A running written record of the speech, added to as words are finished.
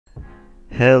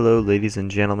Hello ladies and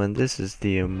gentlemen, this is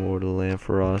the Immortal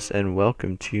Ampharos and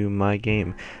welcome to my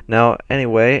game. Now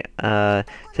anyway,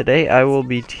 today I will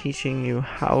be teaching you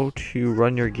how to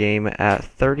run your game at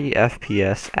 30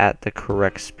 FPS at the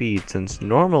correct speed, since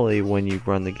normally when you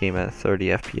run the game at 30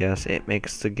 FPS it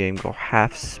makes the game go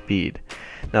half speed.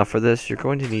 Now for this you're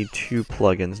going to need two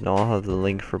plugins. Now I'll have the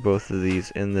link for both of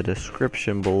these in the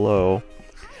description below.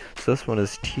 So this one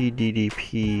is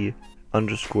TDDP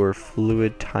underscore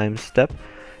fluid time step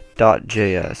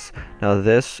 .js. Now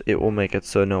this, it will make it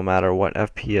so no matter what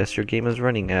FPS your game is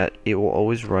running at, it will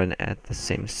always run at the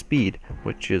same speed,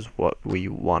 which is what we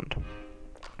want.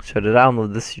 So to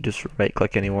download this, you just right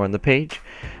click anywhere on the page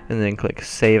and then click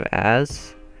save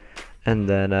as, and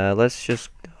then let's just,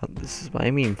 this is my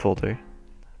meme folder,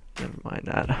 never mind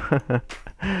that.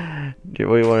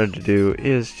 What you wanted to do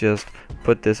is just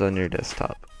put this on your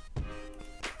desktop.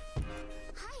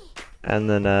 And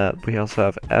then we also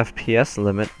have FPS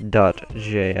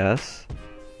limit.js,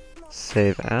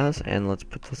 save as, and let's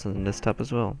put this on the desktop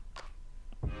as well.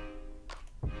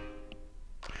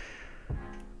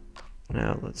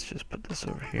 Now let's just put this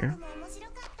over here,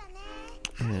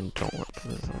 and don't want to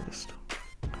put this on this.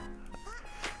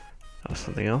 Oh,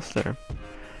 something else there.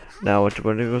 Now what you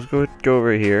want to do is go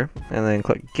over here, and then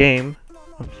click game,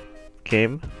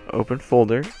 open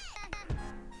folder,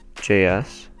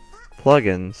 JS,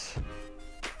 plugins.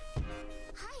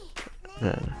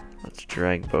 Then let's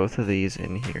drag both of these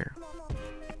in here.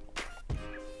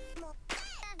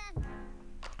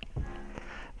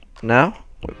 Now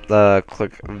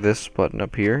click this button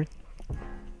up here,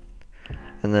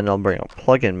 and then I'll bring up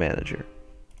plugin manager.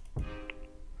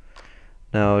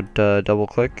 Now double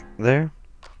click there,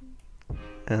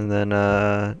 and then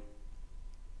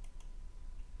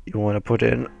you want to put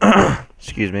in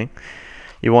excuse me,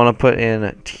 you want to put in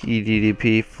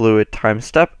TDDP fluid time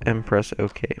step and press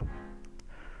OK.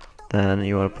 Then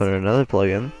you want to put in another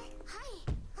plugin,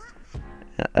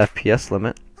 FPS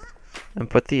limit, and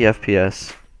put the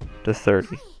FPS to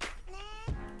 30.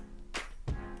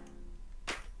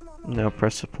 Now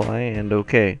press apply and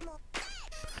OK.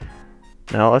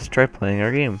 Now let's try playing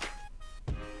our game.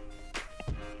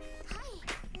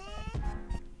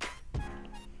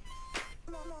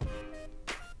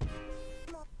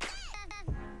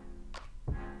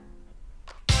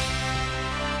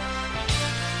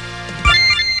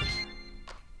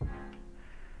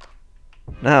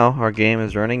 Now our game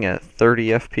is running at 30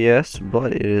 FPS,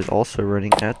 but it is also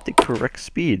running at the correct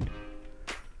speed.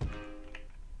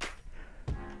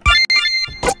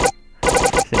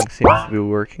 Everything seems to be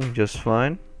working just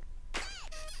fine.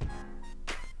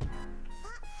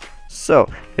 So,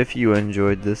 if you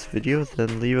enjoyed this video,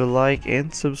 then leave a like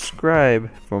and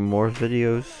subscribe for more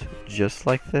videos just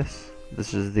like this.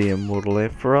 This is the Immortal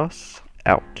Ampharos,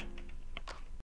 out.